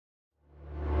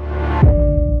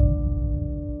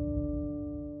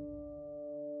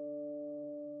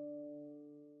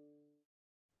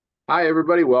Hi,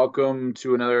 everybody. Welcome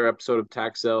to another episode of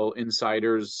Taxel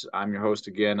Insiders. I'm your host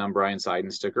again. I'm Brian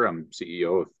Seidensticker. I'm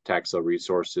CEO of Taxel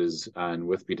Resources. And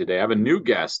with me today, I have a new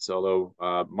guest, although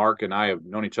Marc and I have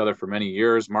known each other for many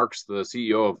years. Marc's the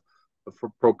CEO of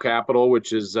Pro Capital,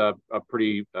 which is a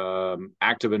pretty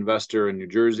active investor in New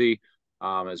Jersey,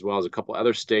 as well as a couple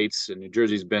other states. And New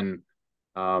Jersey's been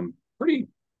pretty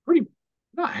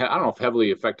not, I don't know if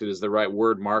heavily affected is the right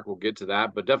word, Marc. We'll get to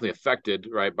that, but definitely affected,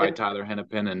 right, by Yep. Tyler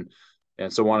Hennepin,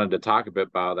 and so wanted to talk a bit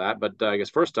about that. But I guess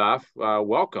first off,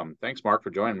 welcome. Thanks, Marc, for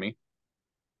joining me.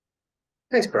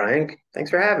 Thanks, Brian. Thanks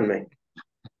for having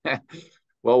me.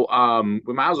 Well,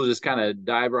 we might as well just kind of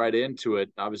dive right into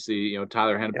it. Obviously,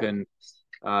 Tyler Yeah. Hennepin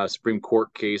Supreme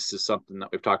Court case is something that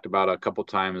we've talked about a couple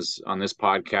times on this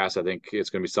podcast. I think it's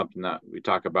going to be something that we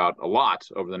talk about a lot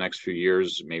over the next few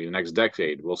years, maybe the next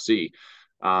decade. We'll see.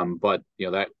 But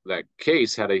that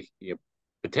case had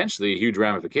potentially huge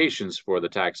ramifications for the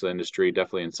tax industry,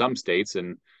 definitely in some states,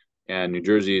 and New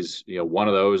Jersey's one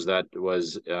of those that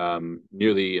was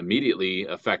nearly immediately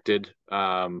affected.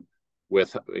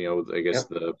 With I guess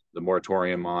Yep. the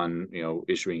moratorium on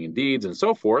issuing in deeds and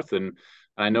so forth. And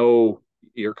I know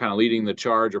you're kind of leading the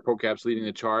charge, or ProCap's leading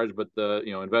the charge, but the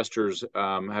investors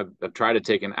have tried to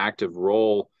take an active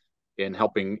role in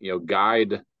helping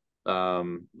guide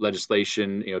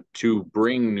legislation to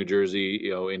bring New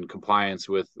Jersey in compliance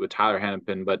with Tyler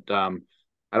Hennepin. But I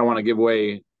don't want to give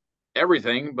away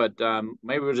everything, but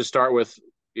maybe we'll just start with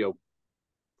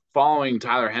following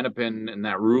Tyler Hennepin and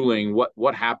that ruling.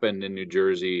 What happened in New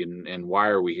Jersey, and why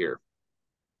are we here?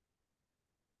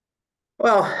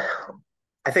 Well,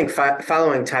 I think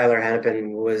following Tyler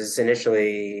Hennepin was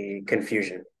initially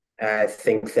confusion. I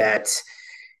think that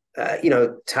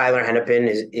Tyler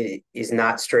Hennepin is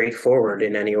not straightforward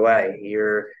in any way.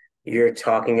 You're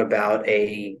talking about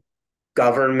a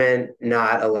government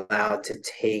not allowed to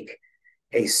take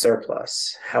a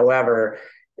surplus. However,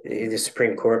 the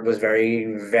Supreme Court was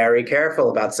very, very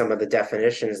careful about some of the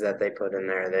definitions that they put in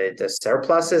there. The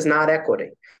surplus is not equity.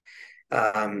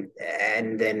 And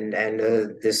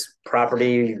this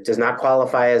property does not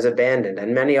qualify as abandoned,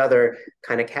 and many other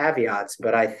kind of caveats.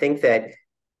 But I think that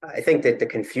the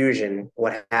confusion,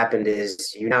 what happened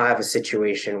is you now have a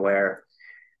situation where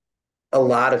a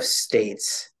lot of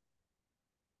states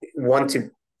want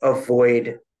to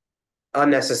avoid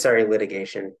unnecessary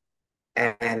litigation,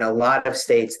 and a lot of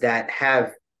states that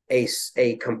have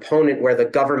a component where the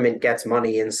government gets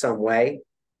money in some way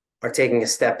are taking a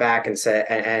step back and say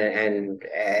and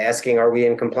asking, are we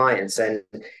in compliance? And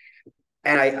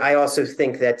I also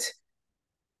think that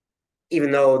even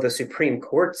though the Supreme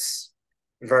Court's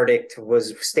verdict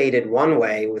was stated one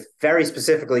way, with very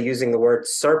specifically using the word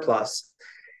surplus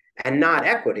and not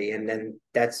equity, and then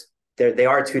that's they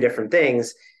are two different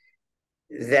things.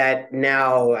 That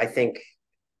now I think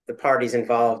the parties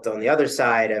involved on the other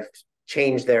side have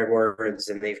changed their words,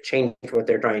 and they've changed what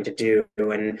they're trying to do,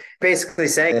 and basically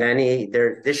saying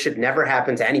that this should never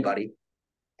happen to anybody,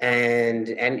 and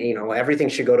everything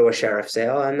should go to a sheriff's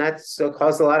sale, and that's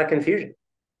caused a lot of confusion.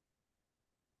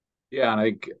 Yeah, and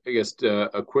I guess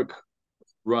a quick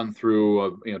run through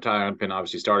of Tyler Hennepin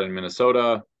obviously started in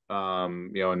Minnesota.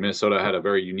 And Minnesota had a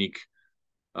very unique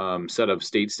set of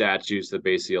state statutes that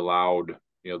basically allowed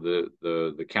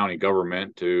the county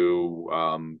government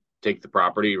to take the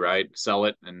property, right, sell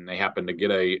it, and they happened to get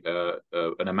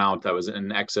an amount that was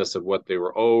in excess of what they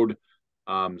were owed.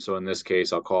 So in this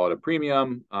case, I'll call it a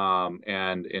premium.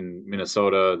 And in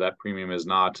Minnesota, that premium is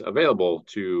not available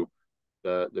to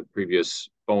the previous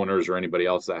owners or anybody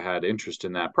else that had interest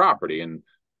in that property. And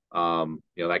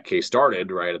that case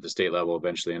started right at the state level,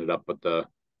 eventually ended up with the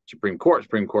Supreme Court.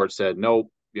 Supreme Court said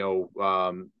no.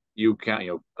 You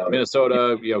can't,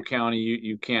 Minnesota, county,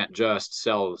 you can't just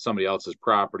sell somebody else's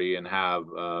property and have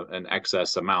an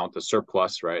excess amount, the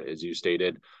surplus, right, as you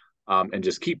stated, and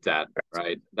just keep that,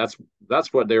 right. That's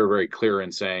what they were very clear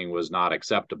in saying was not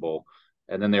acceptable.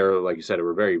 And then they were, like you said, they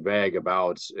were very vague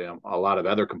about a lot of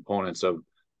other components of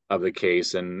the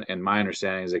case. And my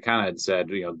understanding is they kind of had said,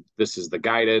 this is the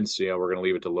guidance. We're going to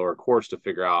leave it to lower courts to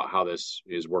figure out how this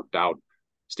is worked out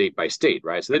state by state,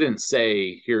 right? So they didn't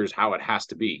say here's how it has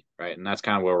to be, right? And that's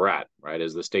kind of where we're at, right?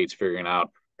 As the state's figuring out,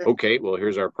 okay, well,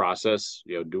 here's our process.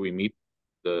 Do we meet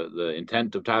the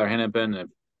intent of Tyler Hennepin?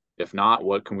 If not,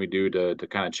 what can we do to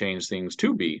kind of change things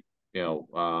to be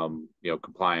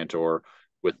compliant or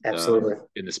with Absolutely.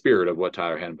 in the spirit of what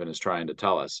Tyler Hennepin is trying to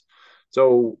tell us.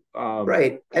 So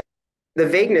Right. The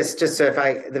vagueness, just so if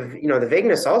I the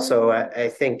vagueness also, I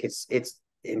think it's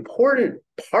important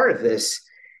part of this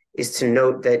is to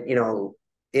note that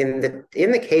in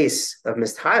the case of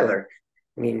Miss Tyler,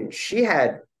 I mean, she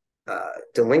had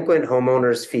delinquent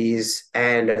homeowners fees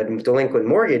and a delinquent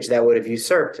mortgage that would have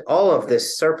usurped all of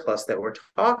this surplus that we're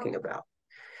talking about.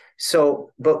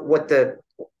 So, but what the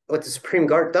Supreme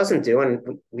Court doesn't do,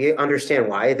 and we understand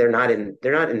why they're not in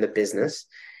the business.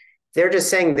 They're just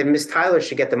saying that Miss Tyler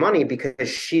should get the money because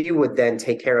she would then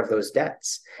take care of those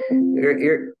debts.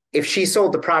 If she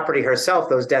sold the property herself,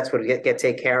 those debts would get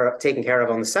taken care of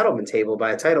on the settlement table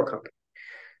by a title company.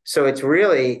 So it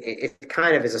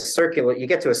kind of is a circular, you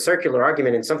get to a circular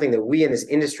argument and something that we in this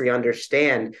industry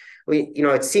understand.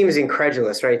 It seems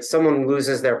incredulous, right? Someone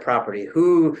loses their property.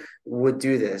 Who would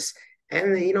do this?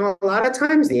 And, a lot of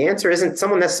times the answer isn't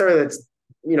someone necessarily that's,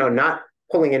 not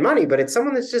pulling in money, but it's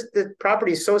someone that's just the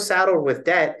property is so saddled with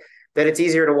debt that it's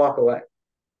easier to walk away.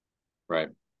 Right.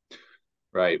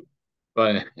 Right.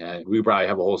 But we probably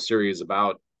have a whole series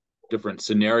about different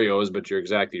scenarios, but you're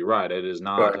exactly right. It is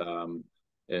not Sure.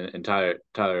 entire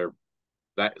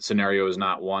that scenario is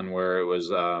not one where it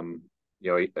was a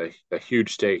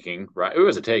huge taking, right? It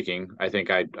was a taking. I think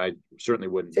I certainly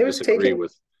wouldn't It was disagree taken.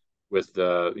 with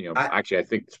the I actually I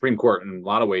think the Supreme Court in a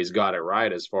lot of ways got it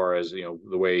right as far as the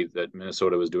way that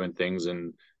Minnesota was doing things,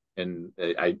 and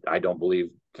I don't believe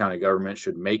county government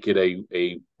should make it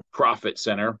a profit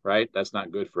center, right? That's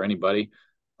not good for anybody.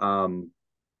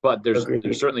 But there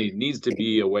agreed. certainly needs to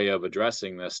be a way of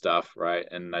addressing this stuff, right?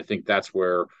 And I think that's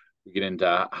where we get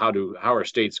into how are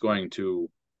states going to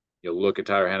look at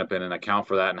Tyler Hennepin and account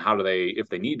for that, and how do they, if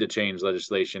they need to change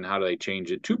legislation, how do they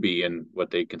change it to be in what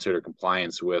they consider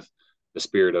compliance with the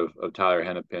spirit of Tyler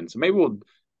Hennepin? So maybe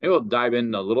we'll dive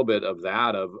in a little bit of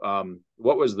that of Sure.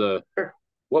 what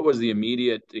was the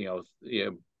immediate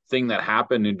thing that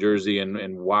happened in New Jersey,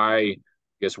 and why I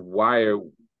guess why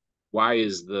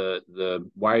is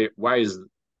why is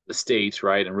the states,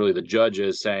 right, and really the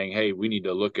judges saying, hey, we need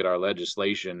to look at our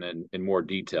legislation in more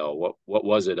detail? What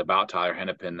was it about Tyler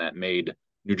Hennepin that made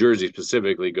New Jersey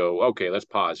specifically go, okay, let's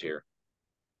pause here?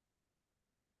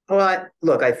 Well,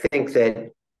 look, I think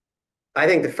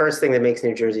the first thing that makes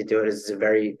New Jersey do it is a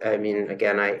very, I mean,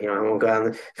 again, I won't go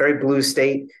on, very blue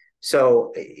state.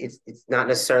 So it's not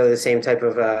necessarily the same type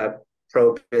of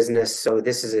pro business. So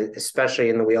this is especially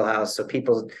in the wheelhouse. So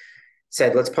people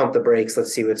said, let's pump the brakes,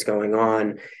 let's see what's going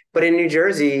on. But in New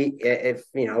Jersey, if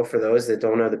for those that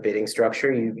don't know the bidding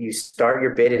structure, you start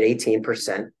your bid at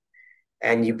 18%,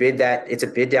 and you bid that, it's a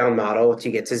bid down model to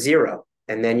get to zero.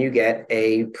 And then you get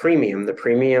a premium. The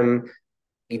premium,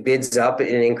 he bids up in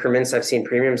increments. I've seen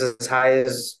premiums as high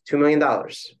as $2 million.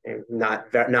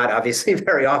 Not obviously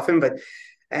very often, but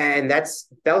and that's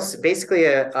basically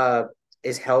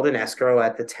is held in escrow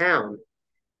at the town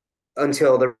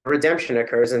until the redemption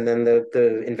occurs, and then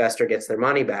the investor gets their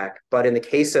money back. But in the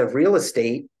case of real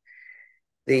estate,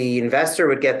 the investor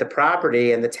would get the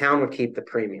property and the town would keep the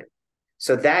premium.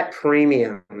 So that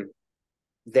premium,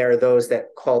 there are those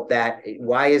that called that,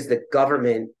 why is the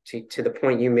government, to the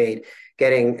point you made,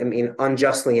 getting, I mean,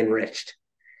 unjustly enriched?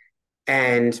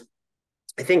 And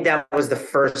I think that was the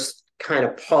first kind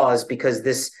of pause, because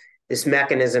this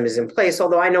mechanism is in place.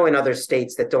 Although I know in other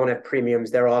states that don't have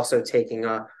premiums, they're also taking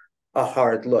a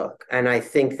hard look. And I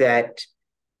think that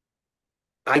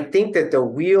the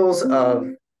wheels of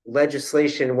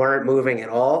legislation weren't moving at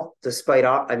all, despite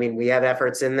all, I mean, we have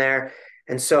efforts in there.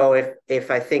 And so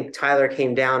if I think Tyler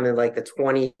came down in like the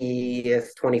 20th,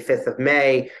 25th of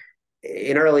May,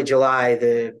 in early July,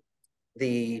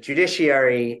 the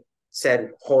judiciary said,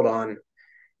 hold on,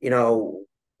 you know,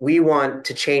 we want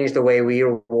to change the way we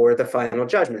award the final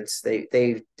judgments.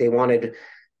 They wanted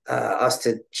us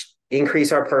to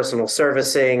increase our personal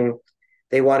servicing.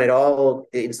 They wanted all,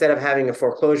 instead of having a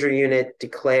foreclosure unit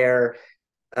declare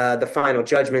the final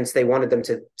judgments, they wanted them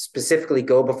to specifically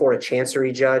go before a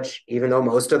chancery judge, even though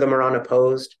most of them are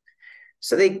unopposed.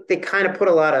 So they kind of put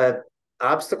a lot of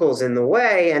obstacles in the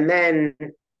way. And then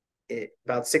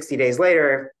about 60 days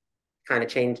later, kind of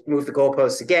changed, moved the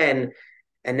goalposts again.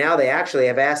 And now they actually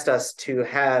have asked us to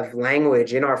have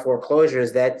language in our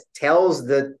foreclosures that tells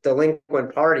the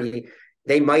delinquent party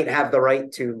they might have the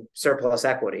right to surplus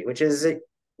equity, which is,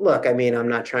 look, I mean, I'm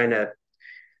not trying to,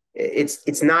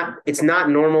 it's not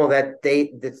normal that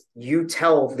you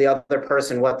tell the other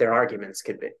person what their arguments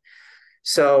could be.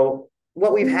 So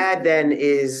what we've had then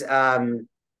is, are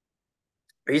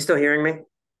you still hearing me?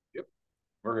 Yep,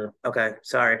 we're here. Okay,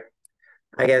 sorry.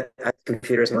 I get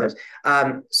computers sometimes.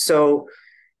 So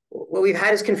what we've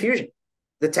had is confusion.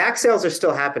 The tax sales are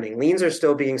still happening. Liens are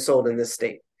still being sold in this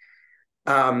state.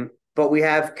 But we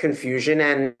have confusion.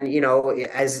 And,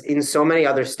 as in so many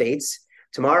other states,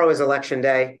 tomorrow is election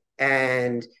day.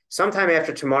 And sometime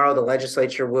after tomorrow, the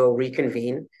legislature will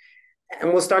reconvene.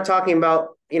 and we'll start talking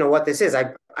about what this is.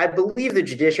 I believe the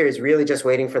judiciary is really just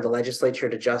waiting for the legislature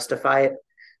to justify it,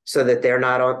 so that they're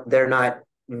not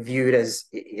viewed as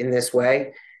in this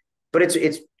way. But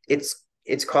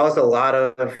it's caused a lot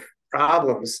of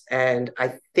problems, and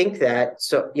I think that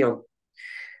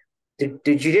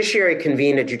the judiciary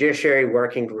convened a judiciary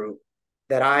working group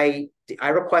that I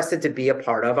requested to be a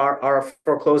part of. Our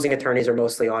foreclosing attorneys are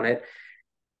mostly on it,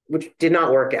 which did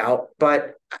not work out.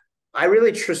 But I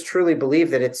really truly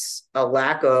believe that it's a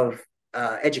lack of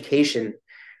education.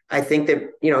 I think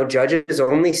that judges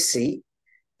only see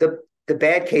the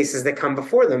bad cases that come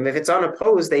before them. If it's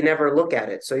unopposed, they never look at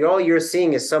it. So all you're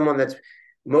seeing is someone that's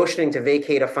motioning to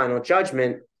vacate a final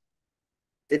judgment.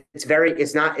 It's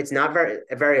not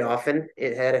very often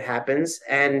it happens.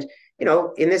 And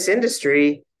in this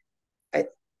industry,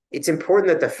 it's important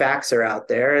that the facts are out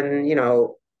there. And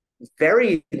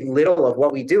very little of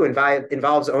what we do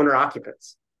involves owner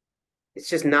occupants. It's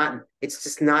just not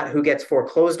who gets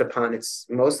foreclosed upon. It's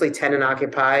mostly tenant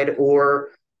occupied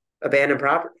or abandoned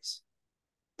properties.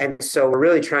 And so we're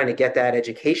really trying to get that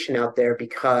education out there,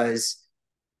 because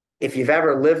if you've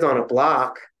ever lived on a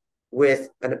block with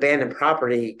an abandoned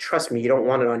property, trust me, you don't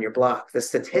want it on your block. The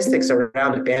statistics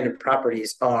around abandoned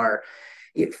properties are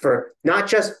for not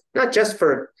just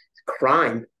for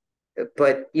crime,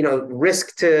 but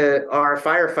risk to our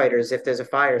firefighters if there's a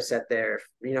fire set there.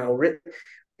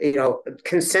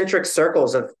 Concentric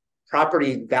circles of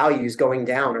property values going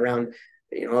down around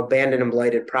abandoned and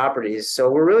blighted properties.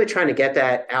 So we're really trying to get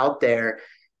that out there,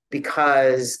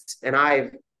 because, and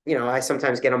I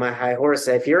sometimes get on my high horse.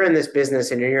 If you're in this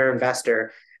business and you're an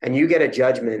investor and you get a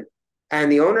judgment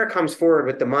and the owner comes forward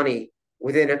with the money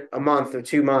within a month or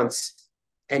 2 months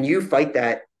and you fight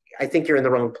that, I think you're in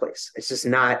the wrong place. It's just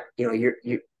not,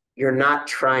 you're not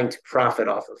trying to profit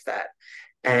off of that.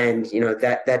 And,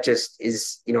 that just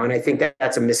is, and I think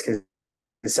that's a misconception.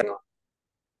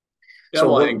 Yeah,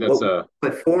 well, I think that's a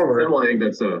put forward. yeah, well, I think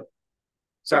that's a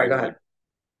Sorry, go ahead.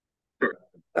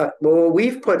 Well, what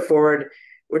we've put forward,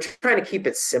 we're trying to keep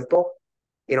it simple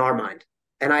in our mind.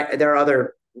 And there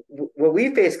are what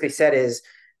we've basically said is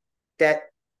that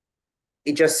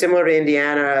it just similar to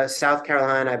Indiana, South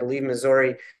Carolina, I believe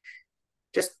Missouri,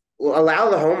 just allow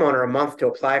the homeowner a month to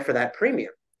apply for that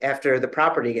premium after the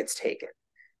property gets taken.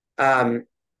 I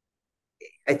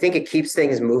think it keeps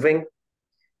things moving.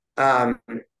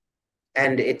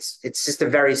 And it's just a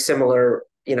very similar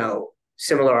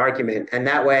argument. And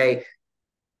that way,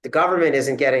 the government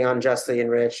isn't getting unjustly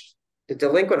enriched. The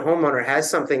delinquent homeowner has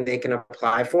something they can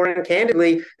apply for. And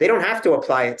candidly, they don't have to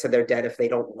apply it to their debt if they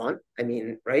don't want. I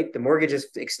mean, right? The mortgage is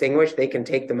extinguished. They can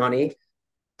take the money.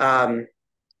 But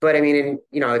I mean,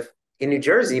 if in New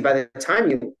Jersey, by the time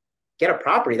you get a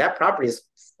property, that property is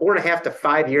 4.5 to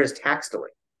 5 years tax delay.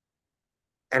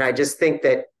 And I think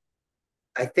that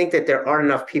there aren't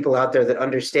enough people out there that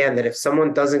understand that if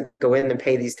someone doesn't go in and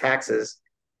pay these taxes,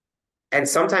 and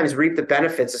sometimes reap the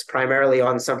benefits is primarily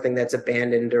on something that's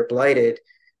abandoned or blighted,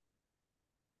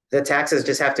 the taxes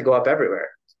just have to go up everywhere.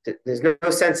 There's no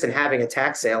sense in having a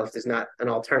tax sale if there's not an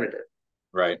alternative.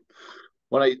 right.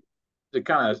 To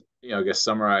kind of, I guess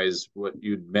summarize what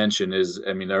you'd mentioned is,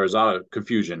 I mean, there was a lot of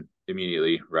confusion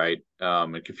immediately, right?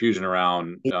 And confusion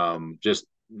around just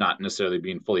not necessarily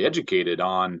being fully educated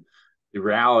on the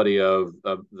reality of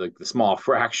the small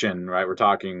fraction, right? We're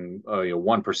talking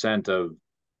 1%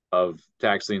 of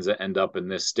tax liens that end up in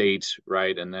this state,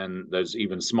 right? And then there's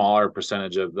even smaller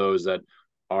percentage of those that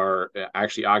are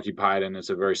actually occupied, and it's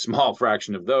a very small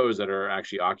fraction of those that are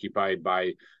actually occupied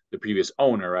by the previous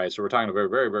owner, right? So we're talking a very,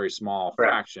 very, very small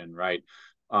fraction, right?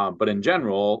 But in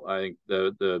general, I think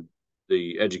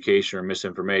the education or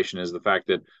misinformation is the fact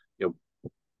that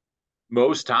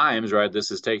most times, right,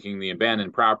 this is taking the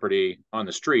abandoned property on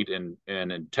the street and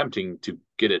attempting to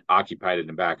get it occupied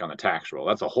and back on the tax roll.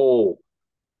 That's the whole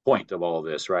point of all of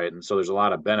this, right? And so there's a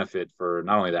lot of benefit for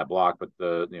not only that block, but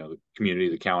the community,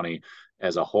 the county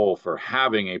as a whole, for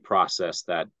having a process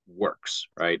that works,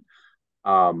 right?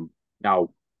 Now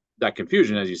that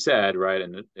confusion, as you said, right,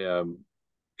 and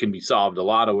can be solved a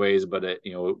lot of ways, but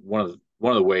one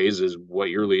of the ways is what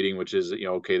you're leading, which is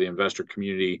okay, the investor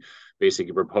community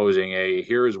basically proposing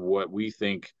here's what we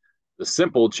think the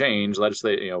simple change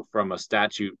legislate from a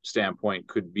statute standpoint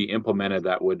could be implemented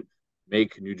that would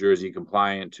make New Jersey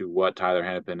compliant to what Tyler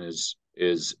Hennepin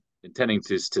is intending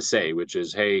to say, which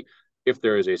is, hey, if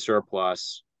there is a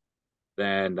surplus,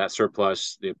 then that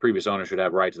surplus, the previous owner should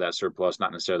have right to that surplus,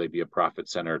 not necessarily be a profit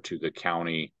center to the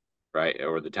county, right,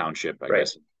 or the township, I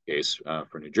guess, in the case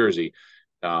for New Jersey.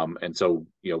 And so,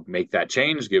 make that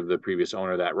change, give the previous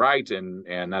owner that right,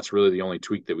 and that's really the only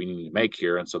tweak that we need to make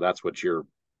here. And so that's what you're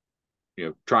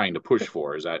trying to push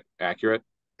for. Is that accurate?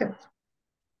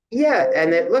 Yeah,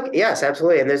 and look, yes,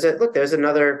 absolutely. And there's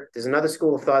another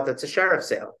school of thought that's a sheriff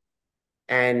sale.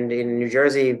 And in New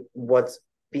Jersey, what's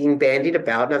being bandied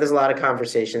about, now there's a lot of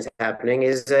conversations happening,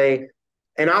 is a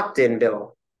an opt-in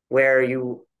bill where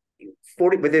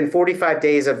within 45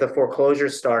 days of the foreclosure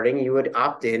starting, you would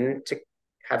opt in to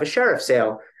have a sheriff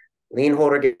sale. Lien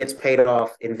holder gets paid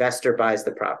off, investor buys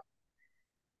the property.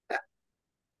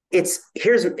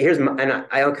 Here's my, and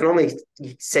I can only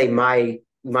say my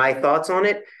thoughts on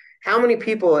it. How many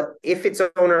people, if it's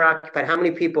owner occupied, how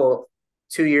many people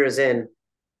 2 years in,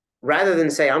 rather than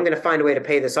say, I'm going to find a way to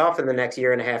pay this off in the next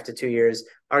year and a half to 2 years,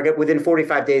 are within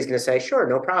 45 days going to say, sure,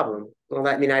 no problem. Well,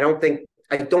 I mean, I don't think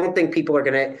people are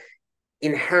going to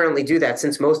inherently do that,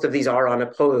 since most of these are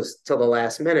unopposed till the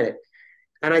last minute.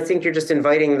 And I think you're just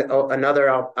inviting another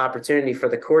opportunity for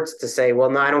the courts to say, well,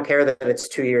 no, I don't care that it's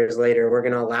 2 years later. We're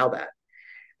going to allow that.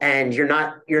 And you're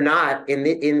not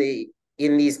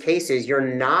in these cases, you're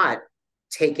not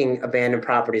taking abandoned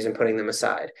properties and putting them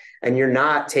aside. And you're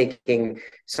not taking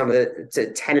some of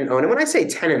the tenant owned. And when I say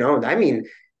tenant owned, I mean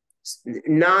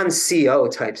non-CO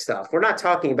type stuff. We're not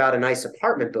talking about a nice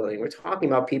apartment building. We're talking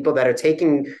about people that are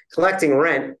collecting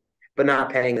rent, but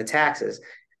not paying the taxes.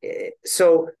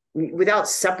 So without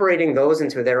separating those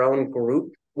into their own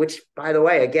group, which, by the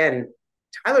way, again,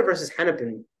 Tyler versus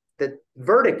Hennepin, the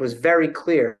verdict was very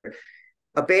clear.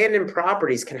 Abandoned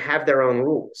properties can have their own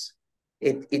rules.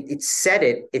 It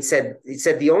said this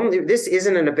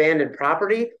isn't an abandoned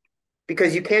property,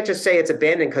 because you can't just say it's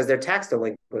abandoned because they're tax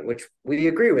delinquent, which we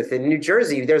agree with. In New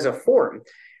Jersey, there's a form,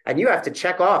 and you have to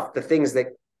check off the things that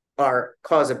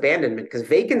cause abandonment, because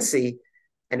vacancy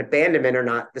and abandonment are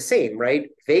not the same, right?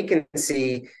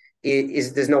 Vacancy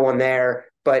is there's no one there,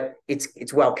 but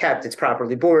it's well kept, it's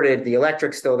properly boarded, the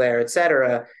electric's still there, et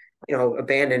cetera.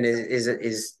 Abandoned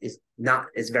is not,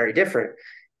 is very different.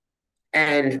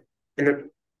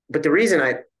 But the reason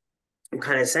I'm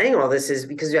kind of saying all this is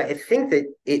because I think that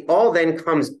it all then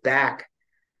comes back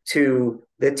to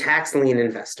the tax lien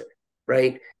investor,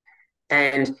 right?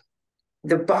 And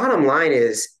the bottom line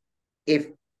is, if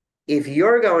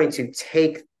you're going to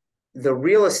take the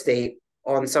real estate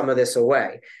on some of this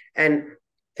away, and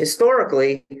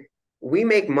historically, we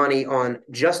make money on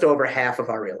just over half of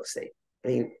our real estate. I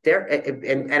mean,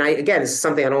 again, this is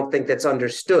something I don't think that's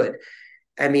understood.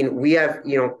 I mean, we have,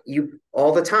 you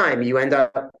all the time, you end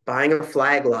up buying a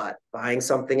flag lot, buying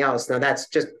something else. Now that's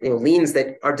just, liens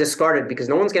that are discarded because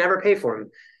no one's going to ever pay for them.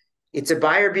 It's a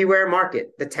buyer beware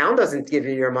market. The town doesn't give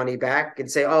you your money back and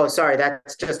say, oh, sorry,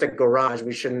 that's just a garage.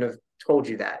 We shouldn't have told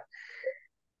you that.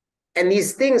 And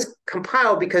these things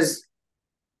compile because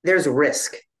there's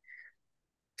risk.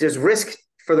 There's risk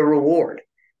for the reward.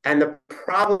 And the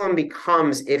problem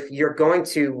becomes, if you're going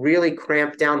to really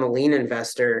cramp down the lien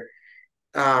investor,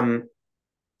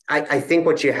 I think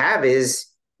what you have is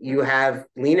you have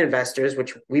lien investors,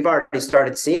 which we've already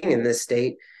started seeing in this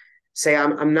state, say,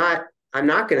 I'm not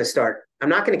going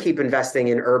to keep investing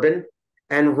in urban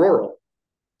and rural,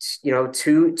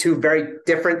 two very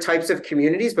different types of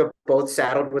communities, but both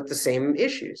saddled with the same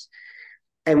issues.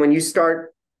 And when you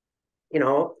start,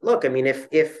 look, I mean, if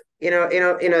in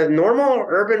a normal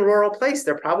urban rural place,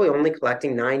 they're probably only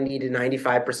collecting 90 to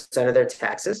 95% of their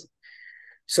taxes.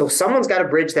 So someone's got to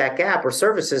bridge that gap, or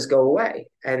services go away.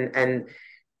 And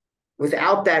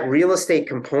without that real estate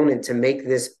component to make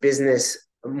this business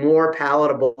more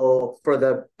palatable for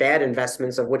the bad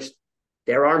investments, of which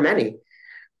there are many,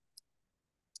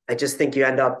 I just think you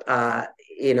end up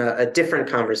in a different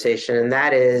conversation. And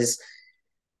that is,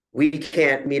 we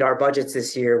can't meet our budgets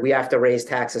this year. We have to raise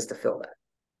taxes to fill that.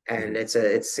 And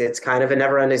it's kind of a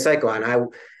never ending cycle.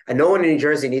 And no one in New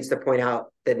Jersey needs to point out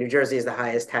that New Jersey is the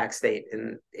highest tax state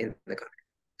in the country,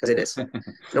 because it is.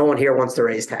 No one here wants to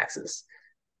raise taxes.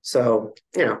 So,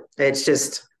 it's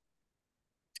just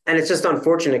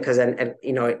unfortunate, because,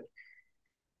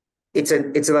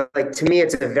 it's like, to me,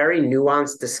 it's a very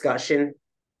nuanced discussion.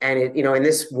 And in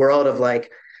this world of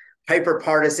like hyper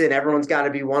partisan, everyone's got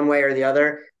to be one way or the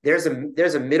other. There's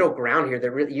a middle ground here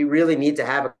that you really need to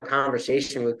have a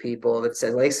conversation with people that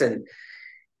says, listen,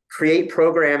 create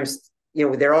programs,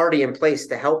 they're already in place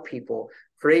to help people,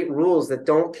 create rules that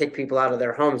don't kick people out of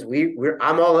their homes.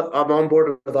 I'm on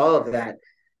board with all of that,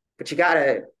 but you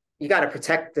gotta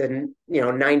protect the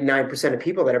 99% of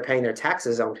people that are paying their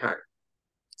taxes on time.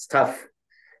 It's tough.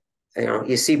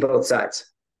 You see both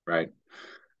sides. Right.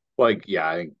 Like, yeah,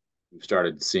 I think we've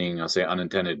started seeing, I'll say,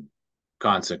 unintended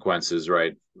consequences,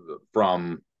 right?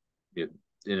 From, in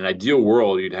an ideal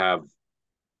world, you'd have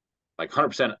like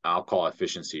 100%, I'll call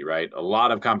efficiency, right? A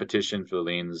lot of competition for the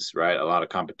liens, right? A lot of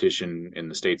competition in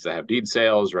the states that have deed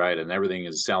sales, right? And everything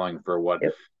is selling for what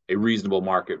Yep. a reasonable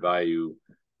market value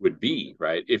would be,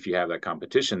 right? If you have that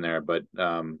competition there. But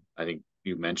I think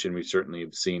you mentioned we certainly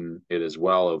have seen it as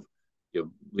well of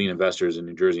lien investors in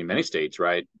New Jersey and many states,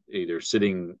 right? Either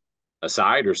sitting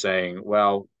aside or saying,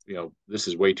 well, this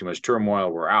is way too much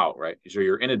turmoil, we're out, right? So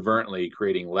you're inadvertently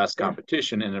creating less Yeah.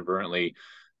 competition, inadvertently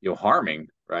harming,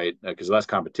 right? Because less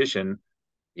competition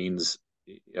means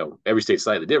every state's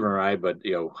slightly different, right? But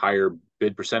higher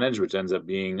bid percentage, which ends up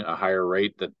being a higher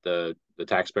rate that the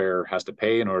taxpayer has to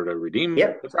pay in order to redeem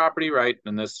Yep. the property, right?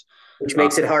 And this, Which uh,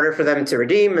 makes it harder for them to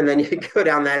redeem, and then you go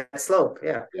down that slope.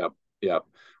 Yeah. yep, yep.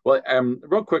 Well,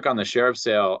 real quick on the sheriff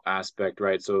sale aspect,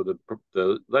 right? So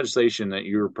the legislation that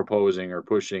you're proposing or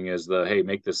pushing is hey,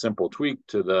 make this simple tweak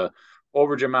to the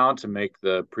overage amount to make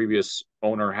the previous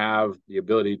owner have the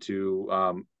ability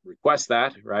to request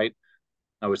that, right?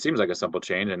 Now, it seems like a simple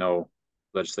change. I know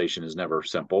legislation is never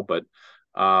simple, but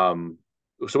um,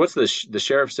 so what's the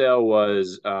sheriff sale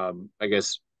was, I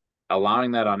guess,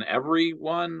 allowing that on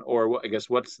everyone, or I guess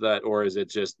what's that, or is it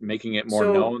just making it more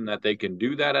So, known that they can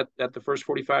do that at the first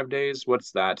 45 days?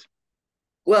 What's that?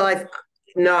 well,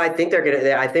 no, I think they're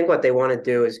gonna. I think what they want to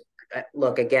do is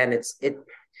look again.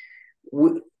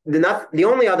 The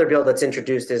only other bill that's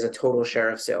introduced is a total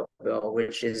sheriff sale bill,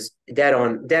 which is dead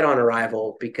on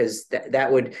arrival because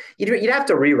that would you'd have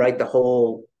to rewrite the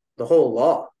whole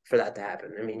law for that to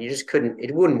happen. I mean, you just couldn't.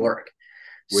 It wouldn't work.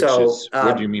 Which So is,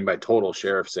 what do you mean by total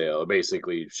sheriff sale?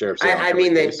 Basically, sheriff sale on I every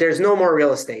mean that case. there's no more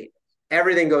real estate.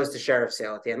 Everything goes to sheriff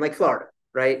sale at the end, like Florida,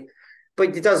 right?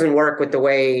 But it doesn't work with the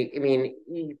way. I mean,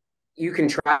 you can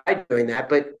try doing that,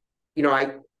 but you know,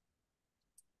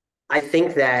 I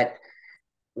think that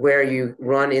where you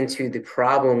run into the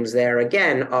problems there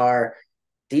again are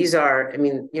these are, I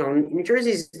mean, New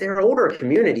Jersey's, they're older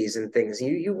communities and things.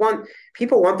 You want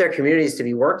people want their communities to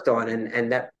be worked on,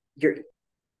 and that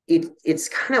it's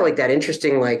kind of like that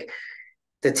interesting, like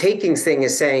the takings thing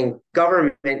is saying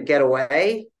government get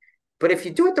away, but if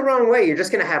you do it the wrong way, you're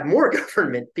just going to have more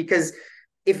government because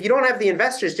if you don't have the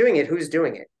investors doing it, who's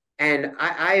doing it? And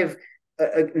I've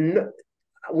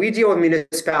we deal with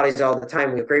municipalities all the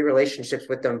time. We have great relationships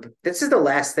with them. But this is the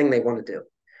last thing they want to do.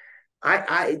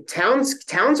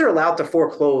 Towns are allowed to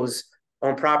foreclose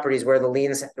on properties where the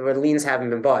liens haven't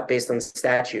been bought based on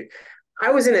statute.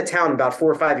 I was in a town about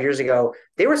 4 or 5 years ago.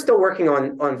 They were still working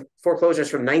on foreclosures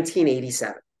from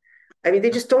 1987. I mean, they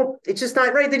just don't. It's just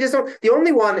not right. They just don't. The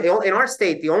only one in our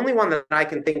state, the only one that I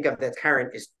can think of that's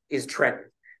current is Trenton,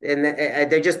 and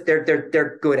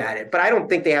they're good at it. But I don't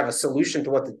think they have a solution to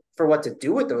what to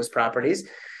do with those properties.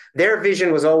 Their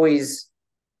vision was always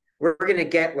we're going to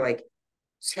get like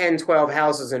 10, 12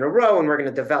 houses in a row and we're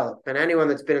going to develop. And anyone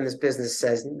that's been in this business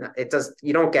says it does.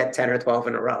 You don't get 10 or 12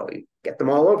 in a row. You get them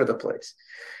all over the place.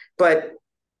 But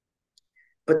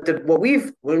when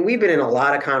we've been in a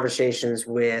lot of conversations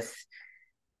with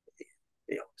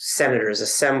senators,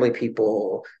 assembly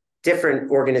people,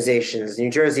 different organizations, New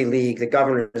Jersey League, the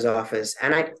governor's office,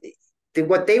 and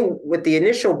what the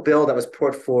initial bill that was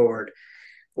put forward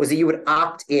was that you would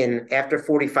opt in after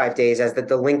 45 days as the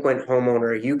delinquent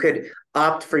homeowner. You could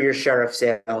opt for your sheriff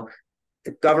sale.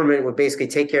 The government would basically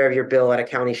take care of your bill at a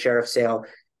county sheriff sale.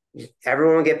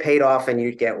 Everyone would get paid off and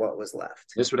you'd get what was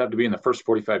left. This would have to be in the first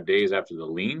 45 days after the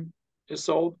lien is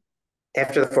sold.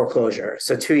 After the foreclosure.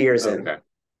 So 2 years in. Okay.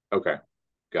 Okay.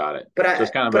 Got it. But So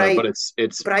it's I, kind of but I,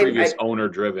 it's but previous I owner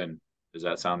driven. Does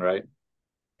that sound right?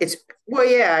 it's, well,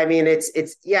 yeah, I mean,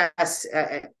 yes.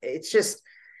 It's just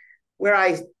where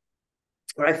I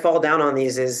fall down on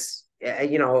these is,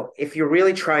 if you're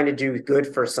really trying to do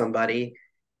good for somebody,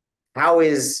 how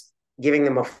is giving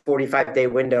them a 45-day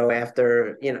window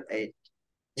after,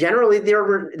 generally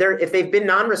they're if they've been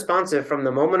non-responsive from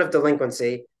the moment of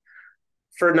delinquency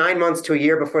for 9 months to a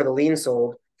year before the lien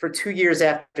sold, for 2 years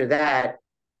after that,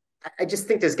 I just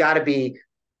think there's got to be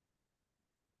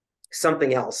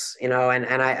something else, and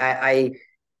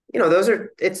those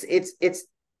are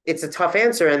it's a tough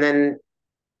answer. And then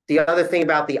the other thing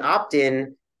about the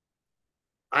opt-in,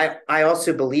 I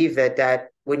also believe that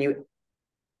when you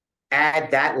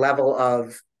add that level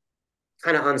of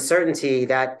kind of uncertainty,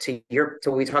 that to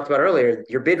what we talked about earlier,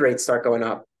 your bid rates start going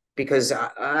up because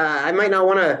I might not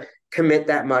want to commit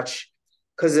that much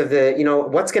because of the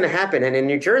what's going to happen. And in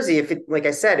New Jersey, if it, like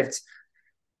I said, if it's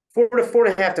 4 to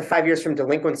 4.5 to 5 years from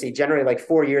delinquency, generally like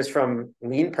 4 years from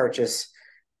lien purchase,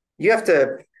 you have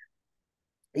to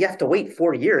wait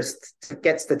 4 years to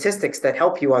get statistics that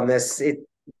help you on this.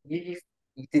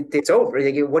 It's over.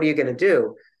 What are you going to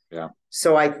do? Yeah.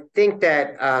 So I think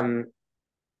that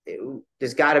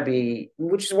there's got to be,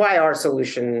 which is why our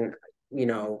solution, you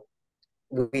know,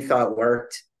 we thought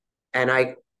worked. And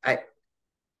I, I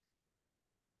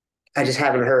just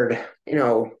haven't heard, you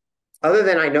know, other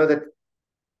than I know that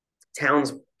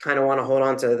towns kind of want to hold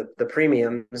on to the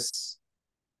premiums.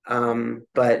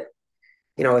 But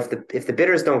you know, if the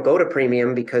bidders don't go to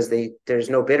premium because there's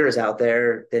no bidders out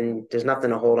there, then there's nothing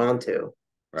to hold on to.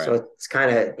 So Right. it's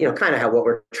kind of, you know, kind of how what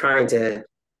we're trying to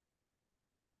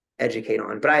educate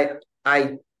on. But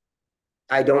I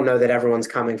I don't know that everyone's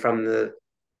coming from the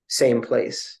same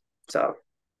place. So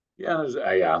Yeah, there's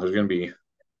going to be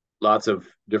lots of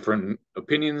different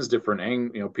opinions,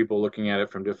 people looking at it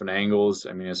from different angles.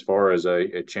 I mean, as far as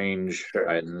a change, sure.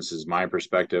 right, and this is my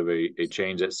perspective, a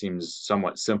change that seems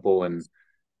somewhat simple and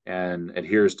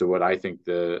adheres to what I think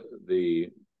the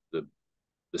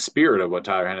the spirit of what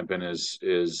Tyler Hennepin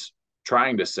is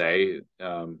trying to say.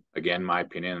 Again, my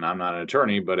opinion, and I'm not an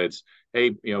attorney, but it's,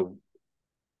 hey,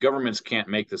 governments can't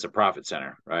make this a profit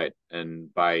center, right?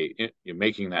 And by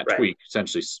making that Right. tweak,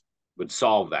 essentially would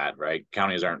solve that, right?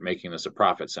 Counties aren't making this a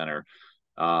profit center,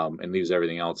 and leaves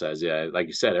everything else as, yeah, like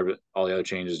you said, all the other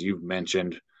changes you've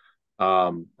mentioned,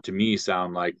 to me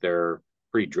sound like they're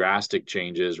pretty drastic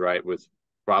changes, right? With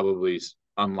probably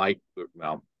unlike,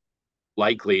 well,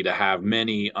 likely to have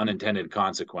many unintended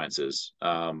consequences.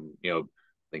 I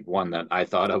think one that I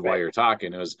thought of while Right. you're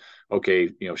talking was, okay,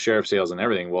 sheriff sales and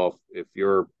everything. Well, if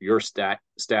your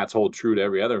stats hold true to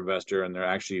every other investor and they're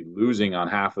actually losing on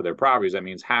half of their properties, that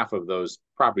means half of those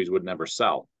properties would never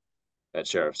sell at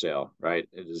sheriff sale, right?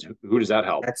 Who does that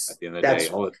help at That's the end of the day?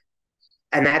 that's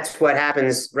and that's what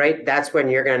happens, right? That's when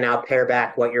you're going to now pare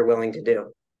back what you're willing to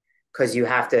do because you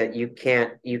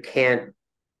can't.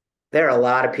 There are a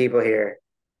lot of people here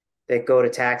that go to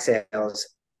tax sales,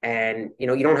 and you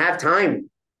don't have time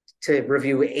to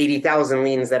review 80,000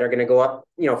 liens that are going to go up,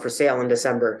 for sale in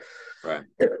December. Right.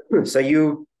 So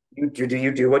you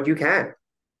do what you can,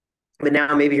 but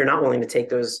now maybe you're not willing to take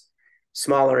those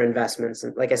smaller investments.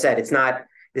 And like I said,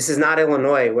 this is not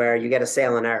Illinois where you get a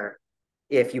sale and error.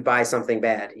 If you buy something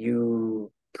bad, you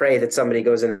pray that somebody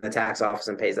goes in the tax office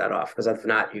and pays that off, because if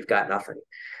not, you've got nothing.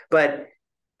 But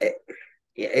it,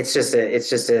 it's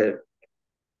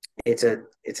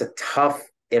a tough,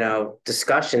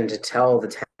 discussion to tell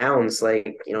the towns,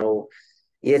 like,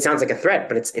 it sounds like a threat,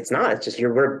 but it's not. It's just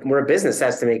we're a business that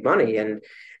has to make money. And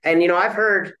I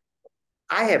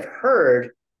have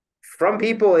heard from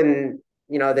people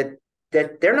that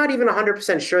they're not even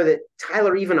 100% sure that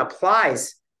Tyler even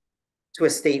applies to a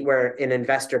state where an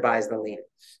investor buys the lien,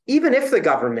 even if the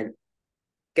government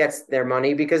gets their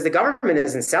money, because the government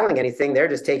isn't selling anything. They're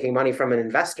just taking money from an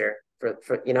investor but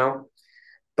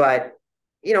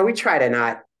we try to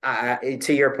not,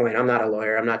 to your point, I'm not a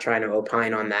lawyer. I'm not trying to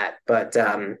opine on that, but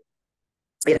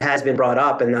it has been brought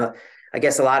up. And I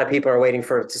guess a lot of people are waiting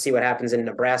to see what happens in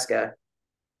Nebraska,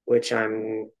 which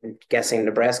I'm guessing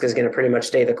Nebraska is going to pretty much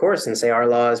stay the course and say our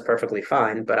law is perfectly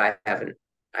fine, but I haven't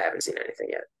seen anything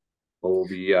yet. Well,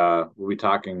 we'll be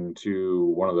talking to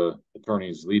one of the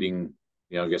attorneys leading,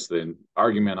 I guess, the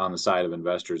argument on the side of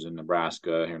investors in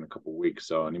Nebraska here in a couple of weeks.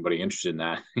 So anybody interested in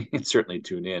that, you can certainly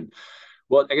tune in.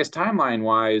 Well, I guess timeline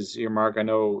wise here, Mark, I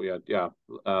know,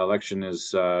 election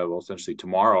is essentially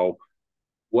tomorrow.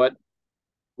 What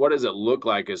does it look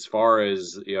like as far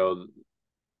as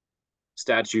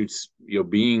statutes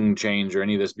being changed or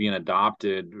any of this being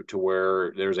adopted to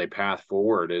where there's a path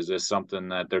forward? Is this something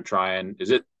that they're trying?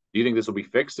 Do you think this will be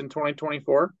fixed in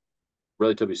 2024,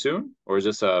 relatively soon, or is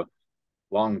this a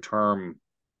long-term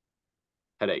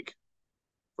headache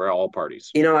for all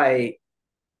parties? I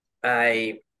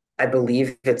I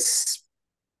believe it's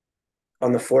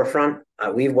on the forefront.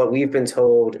 What we've been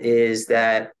told is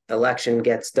that election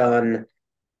gets done,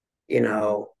 you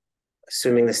know,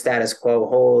 assuming the status quo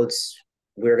holds,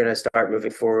 we're going to start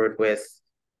moving forward with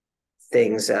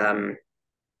things,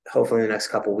 hopefully in the next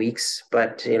couple of weeks.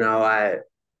 But you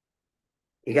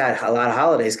got a lot of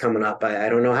holidays coming up. I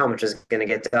don't know how much is going to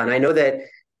get done. I know that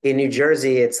in New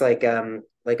Jersey, it's like a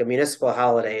municipal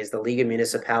holidays, the League of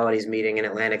Municipalities meeting in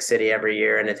Atlantic City every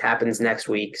year, and it happens next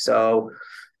week. So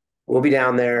we'll be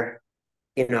down there,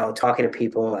 talking to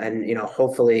people, and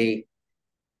hopefully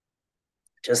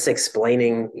just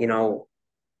explaining,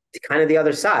 kind of the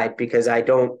other side, because I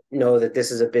don't know that this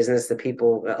is a business that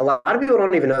a lot of people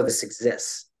don't even know this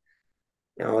exists.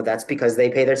 That's because they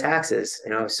pay their taxes,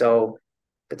 so,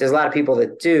 but there's a lot of people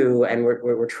that do, and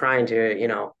we're trying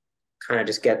to, kind of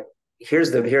just here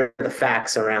are the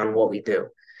facts around what we do.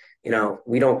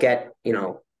 We don't get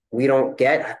handed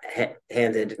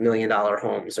 $1 million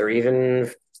homes, or even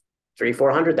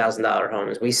 $300,000-$400,000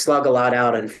 homes. We slug a lot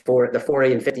out in the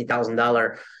 $40,000 and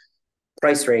 $50,000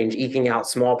 price range, eking out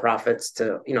small profits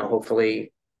to,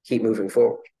 hopefully keep moving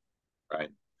forward. Right.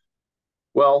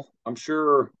 Well, I'm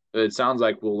sure it sounds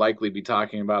like we'll likely be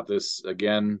talking about this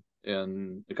again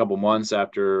in a couple months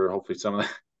after hopefully some of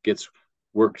that gets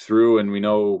worked through and we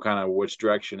know kind of which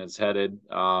direction it's headed.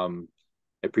 I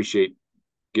appreciate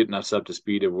getting us up to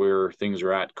speed of where things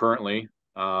are at currently,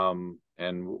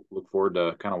 and look forward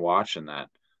to kind of watching that.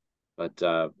 But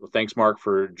well, thanks, Mark,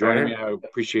 for All joining me. right. I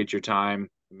appreciate your time,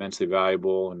 immensely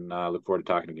valuable, and look forward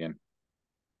to talking again.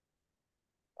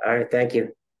 All right. Thank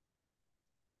you.